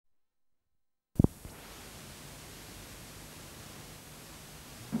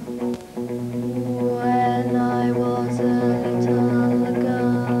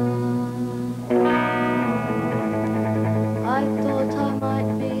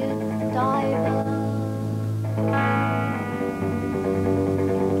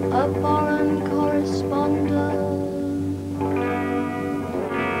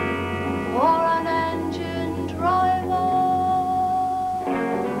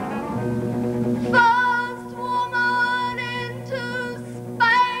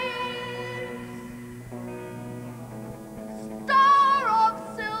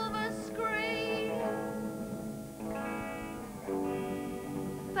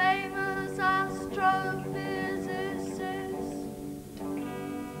astrophysicist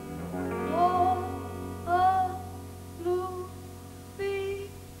or a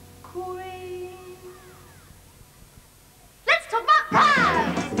movie queen. Let's talk about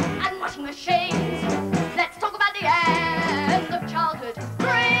prams and washing machines. Let's talk about the end of childhood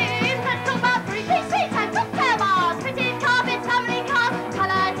dreams. Let's talk about three-piece suits and cocktail bars, fitted carpets, family cars,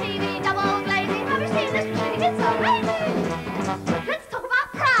 colour TV, double glazing. Have you seen this machine? It's amazing. Let's talk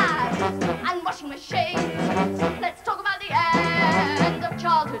about prams and washing machines. Let's talk about the end of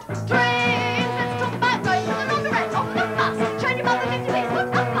childhood dreams. Let's talk about going to the laundrette on the bus, showing your mum the 50 bits,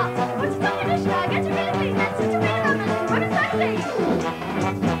 look up bus. Put it on your dishware, get it really clean, let's sit to read romance, women's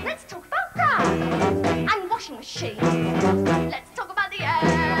magazine. Let's talk about prams and washing machines. Let's talk about the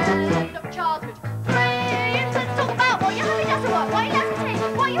end of childhood dreams. Let's talk about what you're having after work, what you left to take,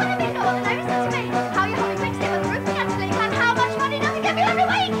 what you want to make of, what the neighbours said to me, how you're having fixed it with the roof began to leak, and how much money does it give you every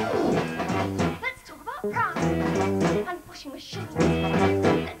week. Let's talk about prams and washing machines.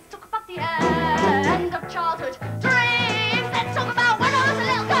 Let's talk about the end of childhood dreams. Let's talk about when I was a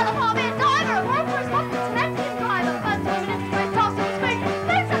little girl, a farming diver, a proper responsible to an engine driver, first 2 minutes to break off the screen,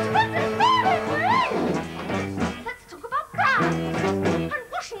 then such a business burning free. Let's talk about prams and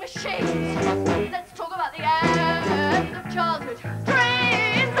washing machines. Let's talk about the end of childhood dreams.